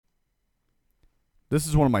This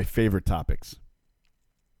is one of my favorite topics.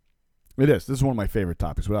 It is. This is one of my favorite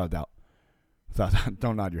topics, without a doubt.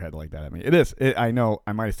 Don't nod your head like that at me. It is. I know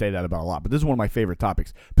I might say that about a lot, but this is one of my favorite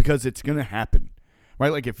topics because it's going to happen,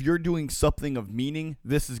 right? Like if you're doing something of meaning,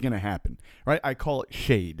 this is going to happen, right? I call it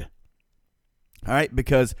shade, all right?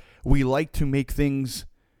 Because we like to make things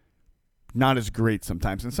not as great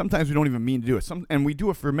sometimes, and sometimes we don't even mean to do it. And we do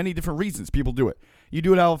it for many different reasons. People do it. You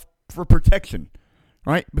do it for protection,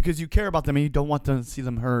 right? Because you care about them and you don't want to see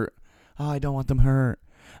them hurt. Oh, I don't want them hurt.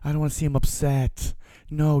 I don't want to see them upset.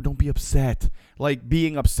 No, don't be upset. Like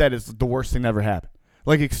being upset is the worst thing that ever happened.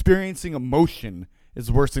 Like experiencing emotion is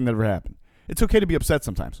the worst thing that ever happened. It's okay to be upset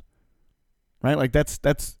sometimes, right? Like that's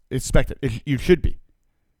expected. You should be,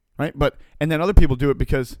 right? And then other people do it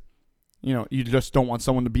because, you just don't want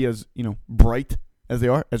someone to be as, bright as they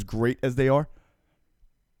are, as great as they are,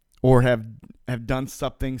 or have done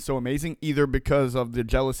something so amazing, either because of the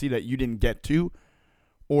jealousy that you didn't get to,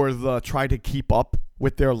 or the try to keep up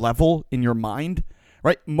with their level in your mind.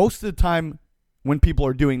 Right? Most of the time when people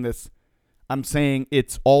are doing this, I'm saying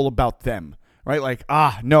it's all about them. Right? Like,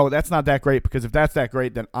 no, that's not that great, because if that's that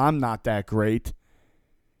great, then I'm not that great.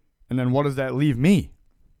 And then what does that leave me?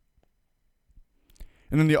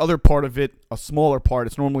 And then the other part of it, a smaller part,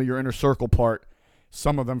 it's normally your inner circle part.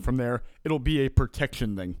 Some of them from there, it'll be a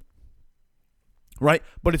protection thing. Right?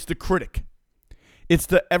 But it's the critic. It's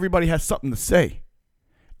the everybody has something to say.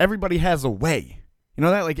 Everybody has a way. You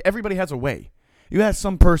know that? Like everybody has a way. You ask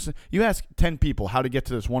 10 people how to get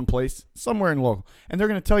to this one place, somewhere in local, and they're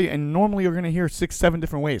going to tell you, and normally you're going to hear 6, 7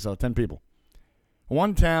 different ways out of 10 people.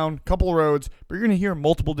 One town, couple of roads, but you're going to hear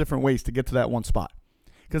multiple different ways to get to that one spot.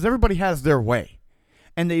 Because everybody has their way.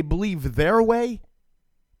 And they believe their way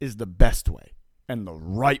is the best way and the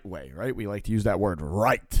right way, right? We like to use that word,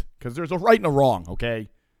 right, because there's a right and a wrong, okay?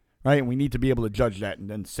 Right? And we need to be able to judge that and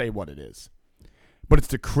then say what it is. But it's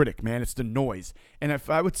the critic, man. It's the noise. And if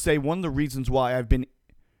I would say one of the reasons why I've been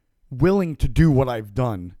willing to do what I've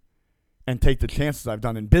done and take the chances I've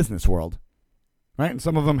done in business world, right? And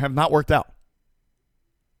some of them have not worked out,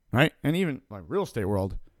 right? And even like real estate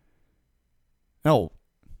world, hell,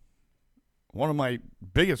 one of my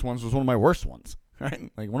biggest ones was one of my worst ones,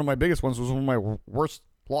 right? Like one of my biggest ones was one of my worst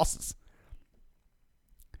losses.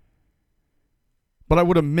 But I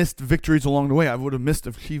would have missed victories along the way. I would have missed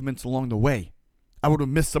achievements along the way. I would have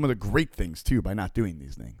missed some of the great things, too, by not doing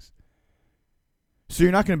these things. So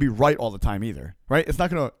you're not going to be right all the time either, right? It's not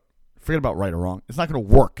going to, forget about right or wrong, it's not going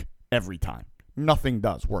to work every time. Nothing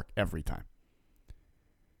does work every time.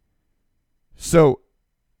 So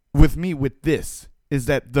with me, with this, is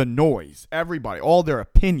that the noise, everybody, all their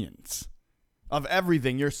opinions of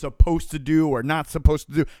everything you're supposed to do or not supposed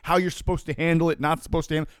to do, how you're supposed to handle it, not supposed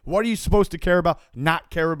to handle it, what are you supposed to care about, not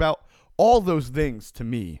care about, all those things to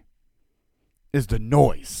me is the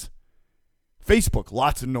noise. Facebook,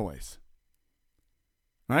 lots of noise.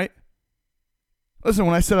 Right? Listen,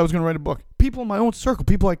 when I said I was going to write a book, people in my own circle,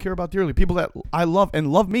 people I care about dearly, people that I love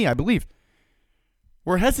and love me, I believe,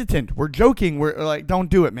 we're hesitant. We're joking. We're like, don't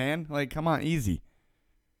do it, man. Like, come on, easy.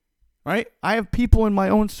 Right? I have people in my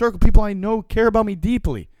own circle, people I know care about me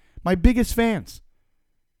deeply, my biggest fans.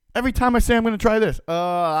 Every time I say I'm going to try this,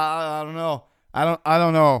 I don't know. I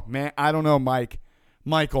don't know, man. I don't know,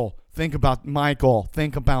 Michael, think about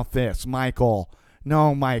this, Michael.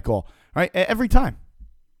 No, Michael. Right? Every time.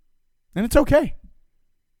 And it's okay.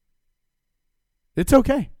 It's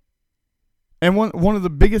okay. And one of the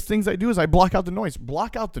biggest things I do is I block out the noise.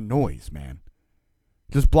 Block out the noise, man.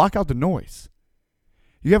 Just block out the noise.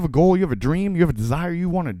 You have a goal, you have a dream, you have a desire, you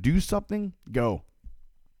want to do something, go.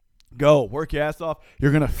 Go. Work your ass off.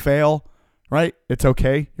 You're going to fail, right? It's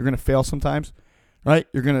okay. You're going to fail sometimes, right?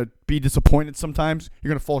 You're going to be disappointed sometimes. You're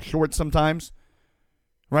going to fall short sometimes,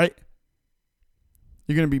 right?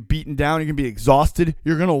 You're going to be beaten down. You're going to be exhausted.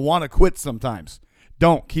 You're going to want to quit sometimes.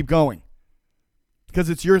 Don't. Keep going.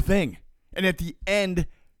 Because it's your thing. And at the end,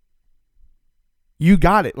 you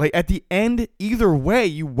got it. Like at the end, either way,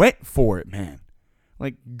 you went for it, man.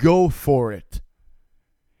 Like go for it.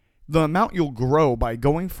 The amount you'll grow by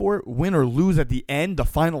going for it, win or lose at the end, the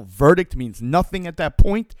final verdict means nothing at that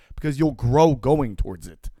point because you'll grow going towards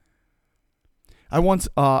it. I once,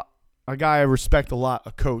 a guy I respect a lot,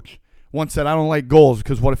 a coach, once said, I don't like goals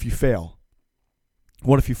because what if you fail?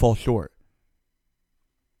 What if you fall short?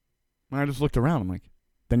 And I just looked around. I'm like,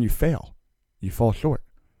 then you fail. You fall short.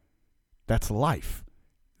 That's life.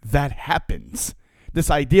 That happens. This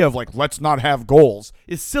idea of like, let's not have goals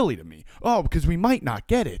is silly to me. Oh, because we might not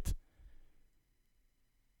get it.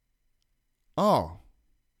 Oh,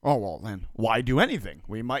 well then, why do anything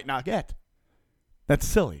we might not get? That's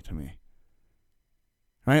silly to me.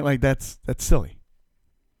 Right? Like that's silly.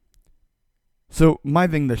 So my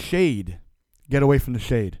thing, the shade, get away from the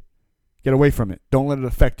shade. Get away from it. Don't let it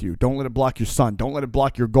affect you. Don't let it block your sun. Don't let it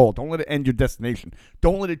block your goal. Don't let it end your destination.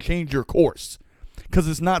 Don't let it change your course. Because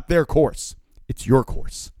it's not their course. It's your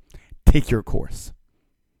course. Take your course.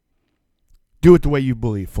 Do it the way you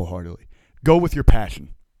believe full-heartedly. Go with your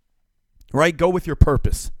passion. Right? Go with your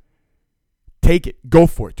purpose. Take it. Go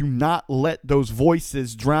for it. Do not let those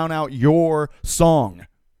voices drown out your song.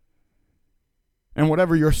 And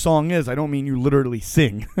whatever your song is, I don't mean you literally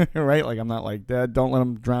sing, right? Like, I'm not like that. Don't let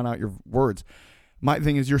them drown out your words. My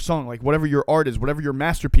thing is your song, like whatever your art is, whatever your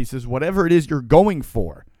masterpiece is, whatever it is you're going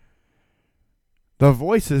for. The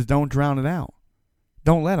voices don't drown it out.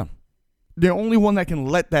 Don't let them. The only one that can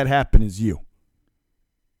let that happen is you.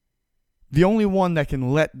 The only one that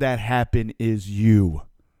can let that happen is you.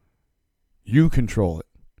 You control it.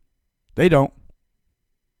 They don't.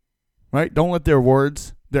 Right? Don't let their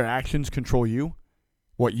words, their actions control you.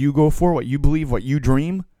 What you go for, what you believe, what you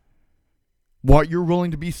dream, what you're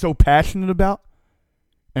willing to be so passionate about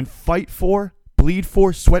and fight for, bleed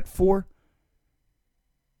for, sweat for.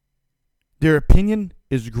 Their opinion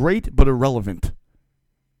is great but irrelevant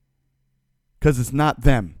because it's not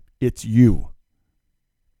them, it's you.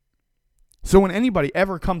 So when anybody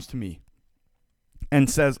ever comes to me and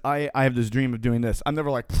says, I have this dream of doing this, I'm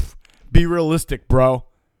never like, be realistic, bro.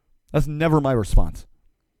 That's never my response.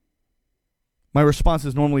 My response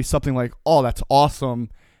is normally something like, oh, that's awesome.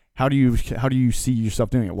 How do you see yourself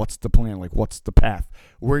doing it? What's the plan? Like, what's the path?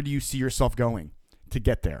 Where do you see yourself going to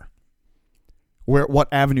get there? What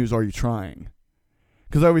avenues are you trying?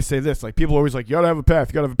 Because I always say this, like, people are always like, you gotta have a path,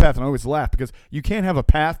 you gotta have a path. And I always laugh because you can't have a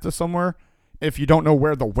path to somewhere if you don't know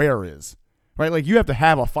where the where is, right? Like, you have to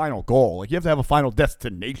have a final goal. Like, you have to have a final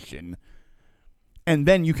destination. And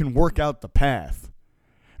then you can work out the path,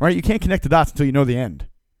 right? You can't connect the dots until you know the end.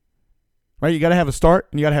 Right? You got to have a start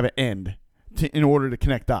and you got to have an end in order to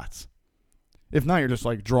connect dots. If not, you're just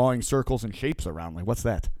like drawing circles and shapes around. Like, what's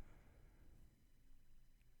that?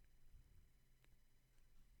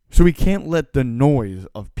 So we can't let the noise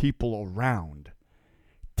of people around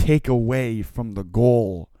take away from the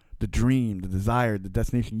goal, the dream, the desire, the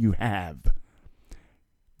destination you have.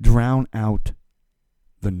 Drown out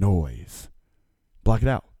the noise. Block it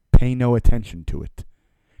out. Pay no attention to it.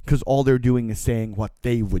 Because all they're doing is saying what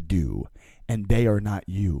they would do. And they are not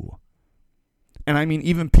you. And I mean,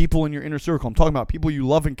 even people in your inner circle. I'm talking about people you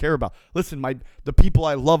love and care about. Listen, the people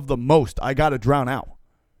I love the most, I got to drown out.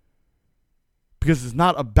 Because it's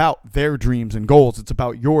not about their dreams and goals. It's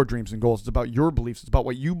about your dreams and goals. It's about your beliefs. It's about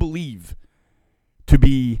what you believe to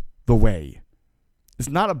be the way. It's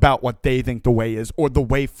not about what they think the way is or the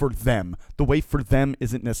way for them. The way for them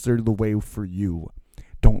isn't necessarily the way for you.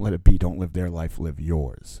 Don't let it be. Don't live their life. Live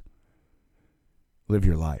yours. Live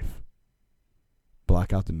your life.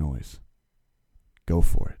 Block out the noise. Go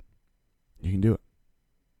for it. You can do it.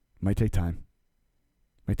 It might take time.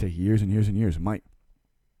 It might take years and years and years. It might.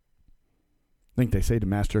 I think they say to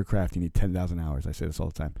master a craft, you need 10,000 hours. I say this all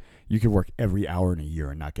the time. You can work every hour in a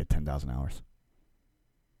year and not get 10,000 hours.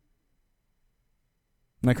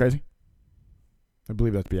 Isn't that crazy? I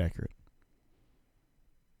believe that to be accurate.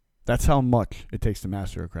 That's how much it takes to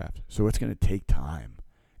master a craft. So it's going to take time.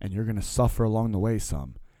 And you're going to suffer along the way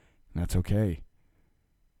some. And that's okay.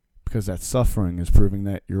 Because that suffering is proving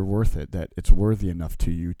that you're worth it, that it's worthy enough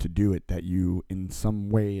to you to do it, that you, in some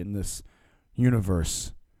way in this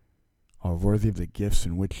universe, are worthy of the gifts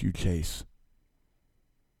in which you chase.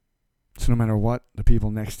 So no matter what the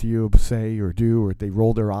people next to you say or do, or they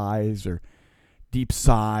roll their eyes, or deep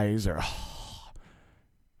sighs, or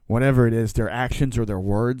whatever it is, their actions or their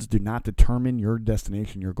words do not determine your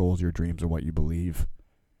destination, your goals, your dreams, or what you believe.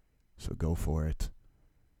 So go for it.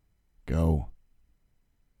 Go.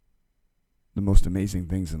 The most amazing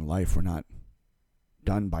things in life were not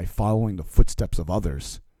done by following the footsteps of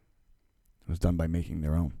others. It was done by making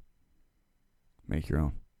their own. Make your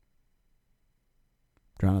own.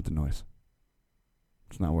 Drown out the noise.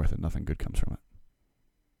 It's not worth it. Nothing good comes from it.